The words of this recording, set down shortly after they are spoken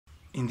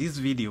In this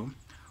video,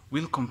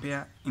 we'll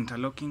compare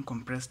interlocking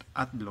compressed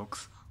earth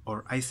blocks,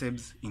 or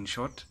ICEBs in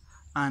short,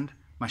 and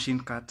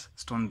machine-cut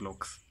stone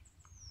blocks.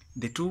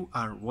 The two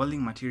are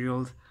walling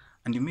materials,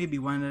 and you may be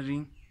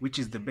wondering which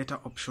is the better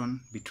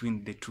option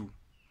between the two.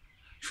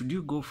 Should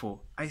you go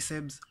for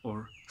ICEBs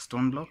or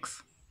stone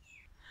blocks?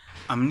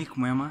 I'm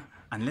Muema,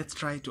 and let's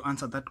try to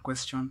answer that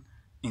question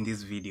in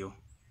this video.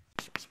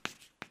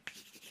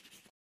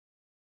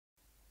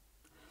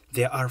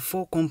 There are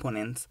four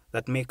components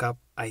that make up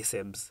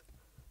ICEBs.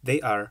 They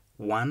are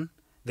 1.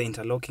 The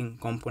interlocking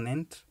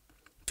component,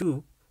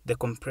 2. The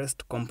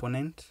compressed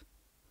component,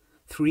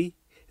 3.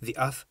 The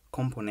earth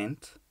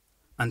component,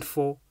 and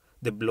 4.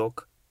 The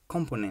block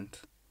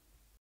component.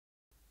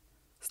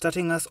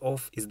 Starting us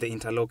off is the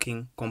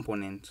interlocking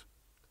component.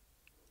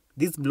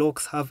 These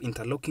blocks have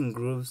interlocking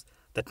grooves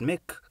that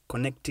make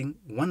connecting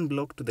one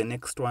block to the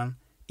next one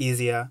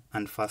easier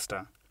and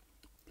faster.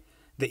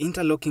 The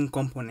interlocking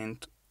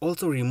component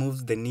also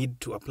removes the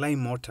need to apply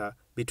mortar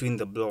between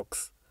the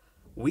blocks,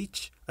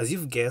 which, as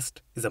you've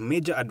guessed, is a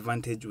major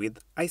advantage with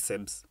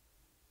ICEBs.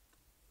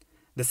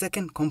 The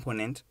second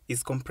component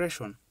is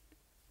compression.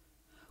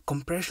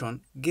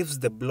 Compression gives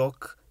the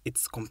block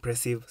its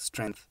compressive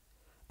strength,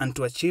 and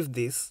to achieve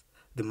this,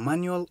 the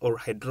manual or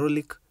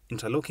hydraulic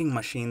interlocking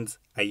machines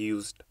are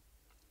used.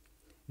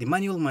 The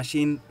manual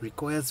machine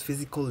requires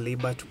physical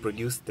labor to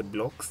produce the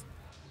blocks,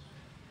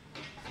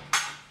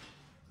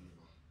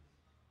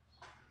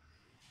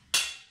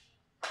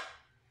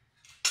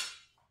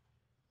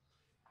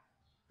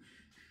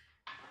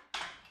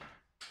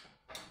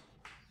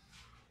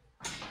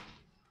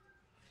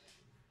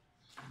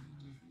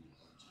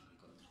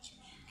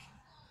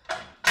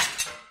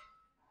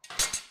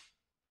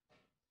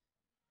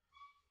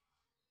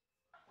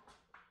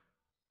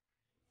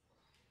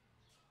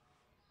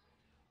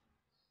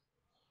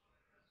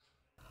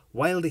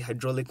 while the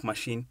hydraulic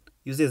machine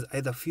uses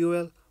either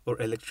fuel or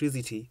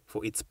electricity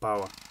for its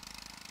power.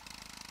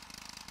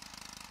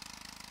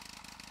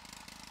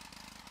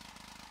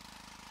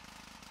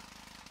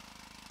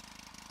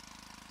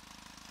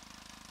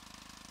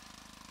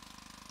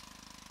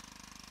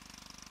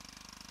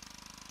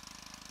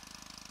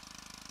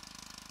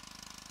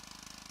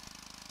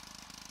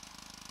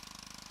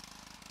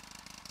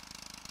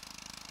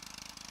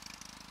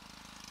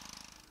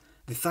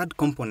 The third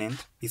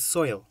component is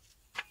soil.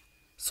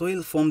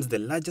 Soil forms the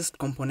largest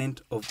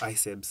component of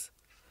ICEBs.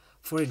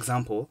 For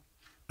example,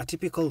 a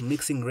typical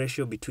mixing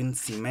ratio between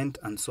cement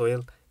and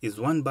soil is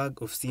 1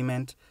 bag of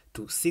cement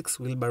to 6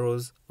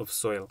 wheelbarrows of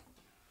soil.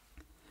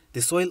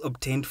 The soil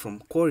obtained from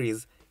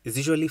quarries is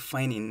usually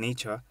fine in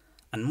nature,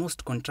 and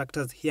most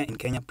contractors here in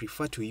Kenya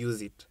prefer to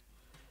use it.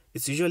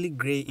 It's usually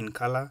grey in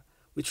color,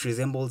 which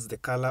resembles the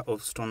color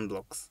of stone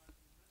blocks.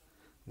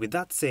 With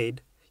that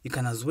said, you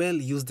can as well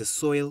use the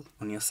soil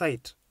on your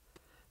site.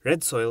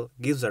 Red soil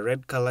gives a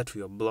red color to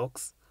your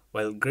blocks,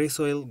 while grey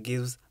soil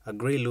gives a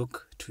grey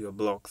look to your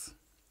blocks.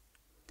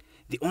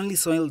 The only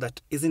soil that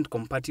isn't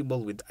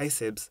compatible with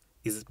ICEBs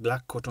is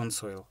black cotton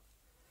soil.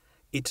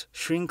 It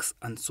shrinks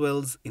and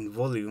swells in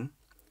volume,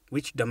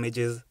 which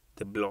damages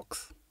the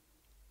blocks.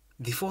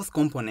 The fourth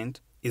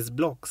component is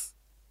blocks.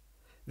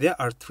 There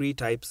are 3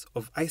 types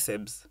of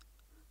ICEBs.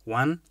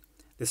 1.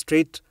 The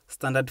straight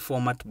standard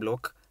format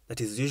block that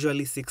is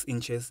usually 6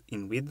 inches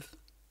in width.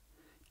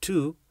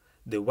 2.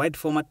 The wide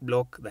format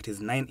block that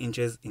is 9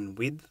 inches in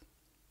width.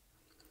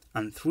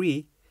 And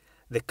 3.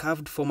 The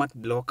curved format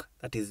block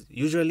that is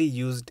usually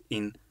used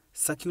in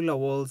circular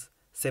walls,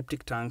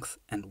 septic tanks,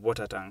 and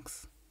water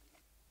tanks.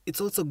 It's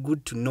also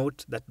good to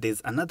note that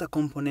there's another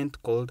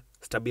component called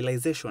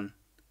stabilization.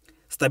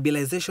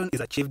 Stabilization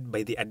is achieved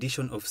by the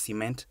addition of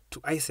cement to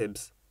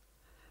ICEBs.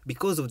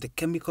 Because of the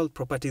chemical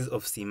properties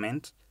of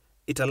cement,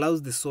 it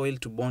allows the soil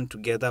to bond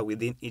together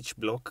within each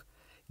block,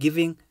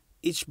 giving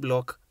each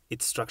block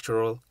its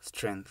structural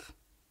strength.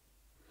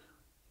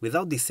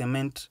 Without the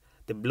cement,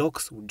 the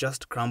blocks would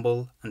just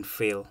crumble and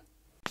fail.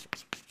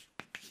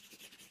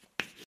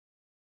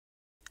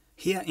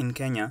 Here in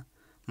Kenya,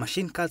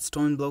 machine-cut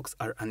stone blocks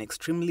are an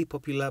extremely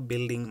popular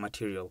building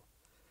material.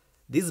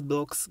 These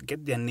blocks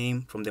get their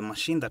name from the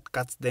machine that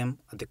cuts them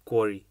at the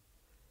quarry.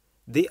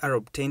 They are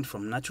obtained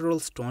from natural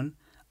stone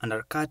and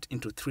are cut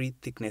into 3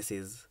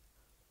 thicknesses.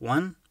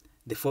 1.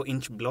 The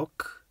 4-inch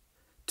block,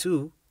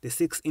 2. The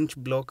 6-inch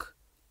block,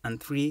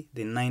 and 3.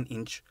 The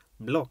 9-inch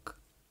block.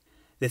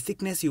 The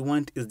thickness you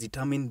want is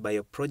determined by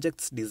your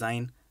project's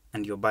design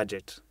and your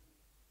budget.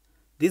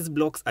 These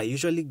blocks are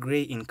usually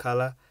grey in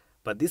color,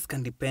 but this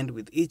can depend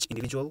with each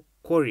individual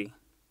quarry.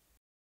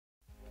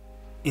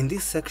 In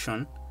this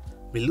section,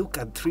 we look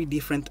at 3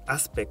 different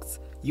aspects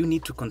you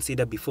need to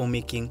consider before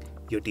making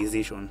your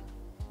decision.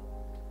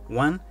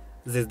 1.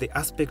 There's the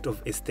aspect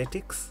of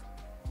aesthetics.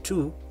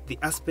 2. The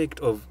aspect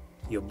of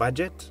your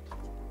budget.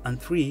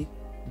 And 3.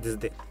 There's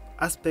the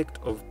aspect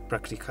of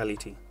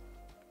practicality.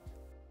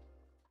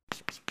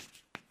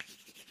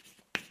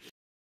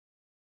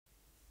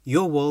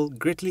 Your wall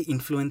greatly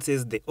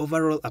influences the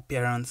overall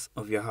appearance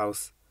of your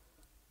house.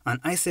 An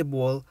ICEB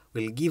wall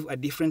will give a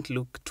different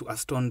look to a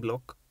stone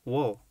block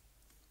wall.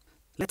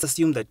 Let's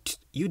assume that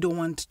you don't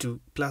want to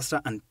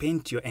plaster and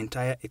paint your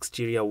entire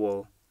exterior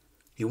wall.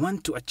 You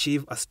want to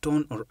achieve a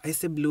stone or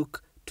ICEB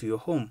look to your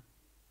home.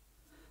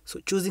 So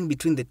choosing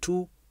between the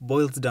two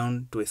boils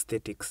down to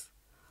aesthetics,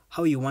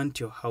 how you want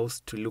your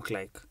house to look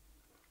like.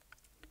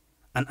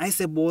 An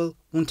ICEB wall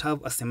won't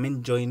have a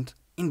cement joint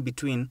in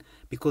between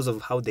because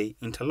of how they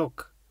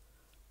interlock,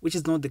 which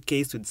is not the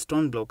case with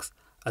stone blocks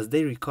as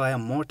they require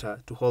mortar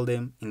to hold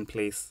them in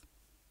place.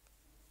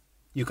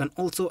 You can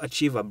also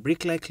achieve a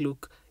brick-like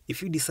look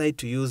if you decide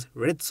to use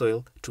red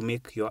soil to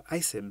make your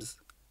ICEBs.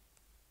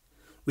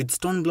 With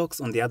stone blocks,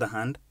 on the other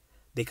hand,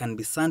 they can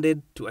be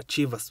sanded to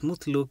achieve a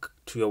smooth look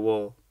to your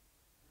wall.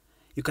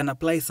 You can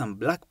apply some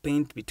black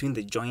paint between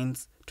the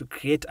joints to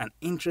create an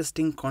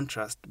interesting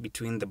contrast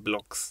between the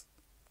blocks.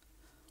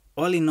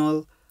 All in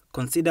all,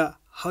 consider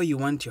how you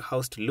want your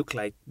house to look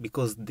like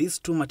because these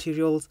two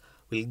materials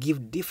will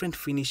give different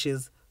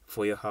finishes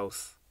for your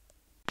house.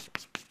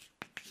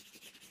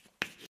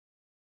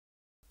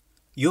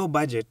 Your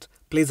budget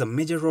plays a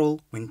major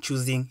role when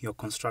choosing your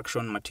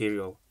construction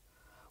material.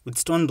 With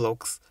stone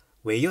blocks,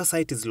 where your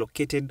site is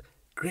located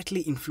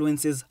greatly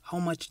influences how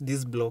much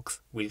these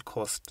blocks will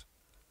cost.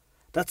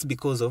 That's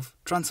because of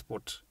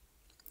transport.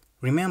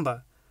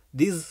 Remember,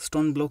 these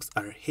stone blocks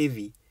are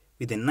heavy,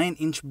 with a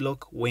 9-inch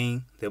block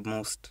weighing the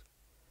most.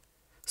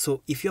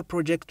 So if your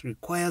project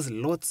requires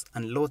lots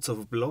and lots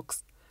of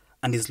blocks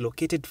and is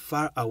located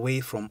far away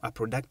from a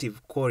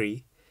productive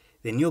quarry,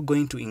 then you're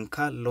going to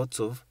incur lots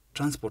of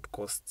transport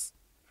costs.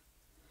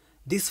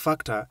 This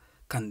factor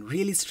can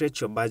really stretch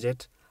your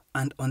budget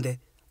and on the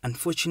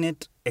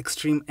unfortunate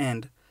extreme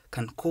end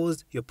can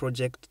cause your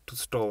project to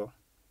stall.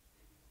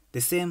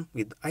 The same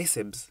with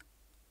ICEBs.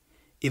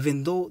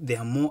 Even though they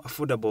are more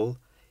affordable,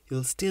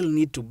 you'll still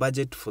need to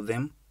budget for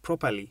them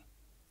properly.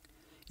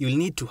 You'll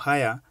need to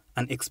hire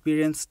an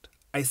experienced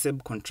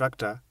ICEB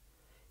contractor,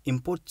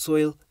 import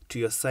soil to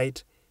your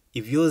site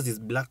if yours is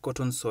black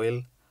cotton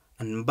soil,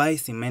 and buy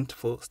cement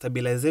for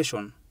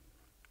stabilization.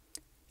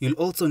 You'll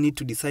also need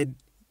to decide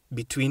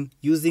between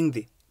using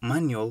the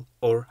manual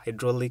or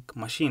hydraulic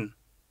machine.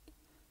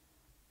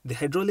 The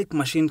hydraulic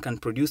machine can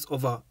produce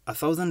over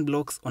 1,000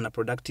 blocks on a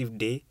productive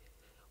day,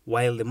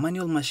 while the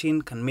manual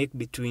machine can make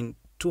between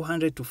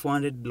 200 to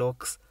 400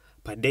 blocks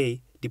per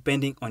day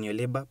depending on your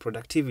labor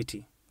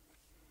productivity.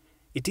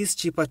 It is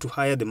cheaper to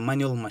hire the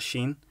manual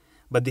machine,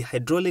 but the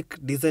hydraulic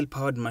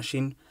diesel-powered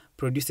machine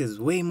produces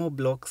way more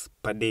blocks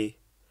per day,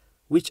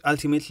 which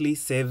ultimately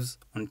saves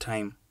on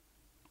time.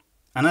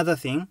 Another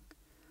thing,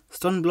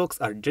 stone blocks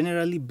are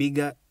generally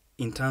bigger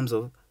in terms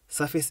of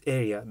surface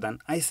area than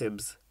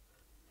ICEBs.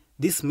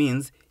 This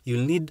means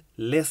you'll need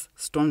less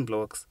stone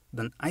blocks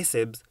than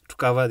ICEBs to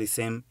cover the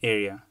same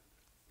area.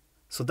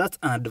 So that's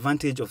an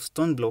advantage of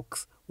stone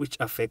blocks which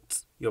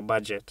affects your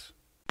budget.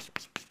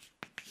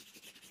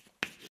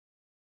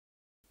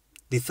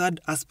 The third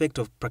aspect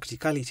of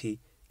practicality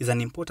is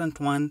an important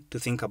one to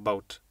think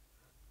about.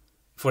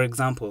 For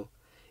example,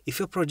 if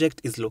your project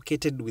is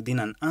located within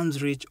an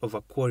arm's reach of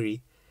a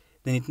quarry,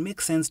 then it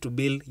makes sense to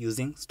build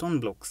using stone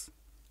blocks.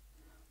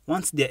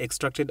 Once they are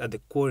extracted at the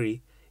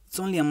quarry, it's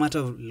only a matter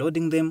of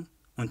loading them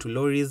onto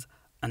lorries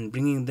and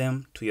bringing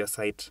them to your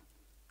site.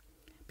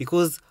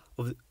 Because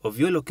of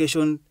your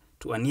location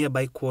to a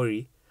nearby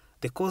quarry,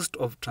 the cost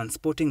of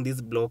transporting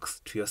these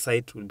blocks to your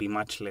site will be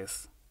much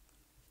less.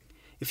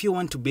 If you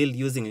want to build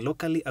using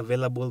locally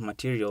available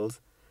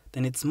materials,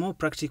 then it's more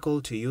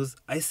practical to use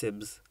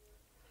ICEBs.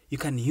 You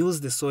can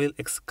use the soil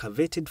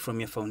excavated from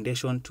your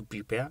foundation to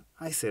prepare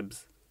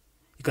ICEBs.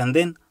 You can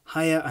then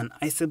hire an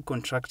ICEB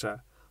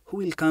contractor who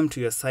will come to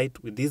your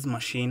site with this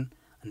machine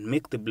and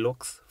make the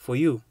blocks for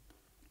you.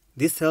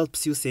 This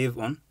helps you save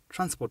on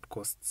transport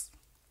costs.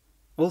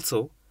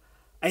 Also,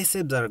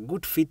 ICEBs are a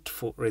good fit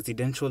for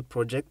residential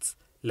projects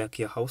like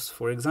your house,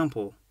 for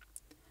example.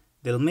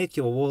 They'll make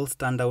your wall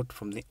stand out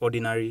from the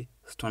ordinary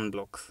stone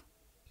blocks.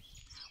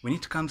 When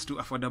it comes to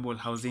affordable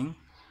housing,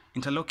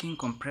 interlocking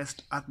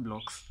compressed earth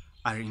blocks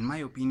are, in my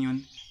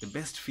opinion, the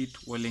best fit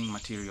walling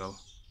material.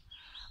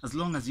 As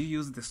long as you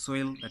use the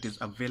soil that is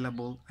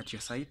available at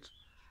your site,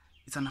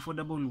 it's an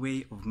affordable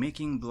way of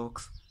making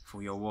blocks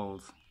for your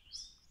walls.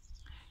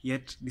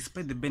 Yet,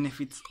 despite the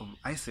benefits of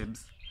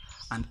ICEBs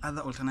and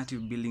other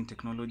alternative building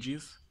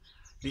technologies,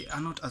 they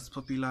are not as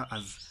popular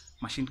as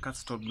machine-cut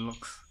stone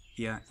blocks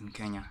here in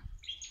Kenya.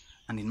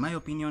 And in my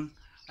opinion,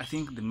 I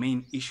think the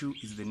main issue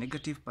is the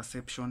negative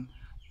perception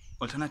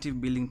alternative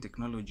building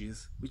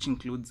technologies, which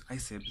includes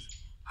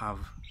ICEBs, have.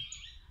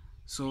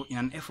 So in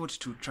an effort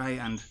to try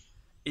and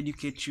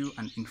educate you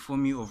and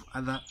inform you of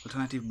other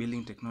alternative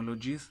building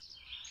technologies,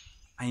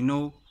 I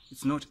know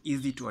it's not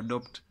easy to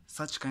adopt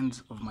such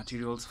kinds of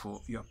materials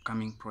for your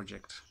upcoming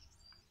project.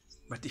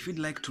 But if you'd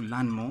like to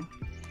learn more,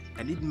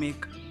 I did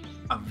make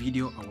a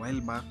video a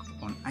while back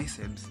on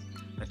ICEBs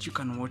that you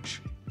can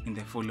watch in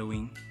the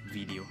following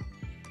video.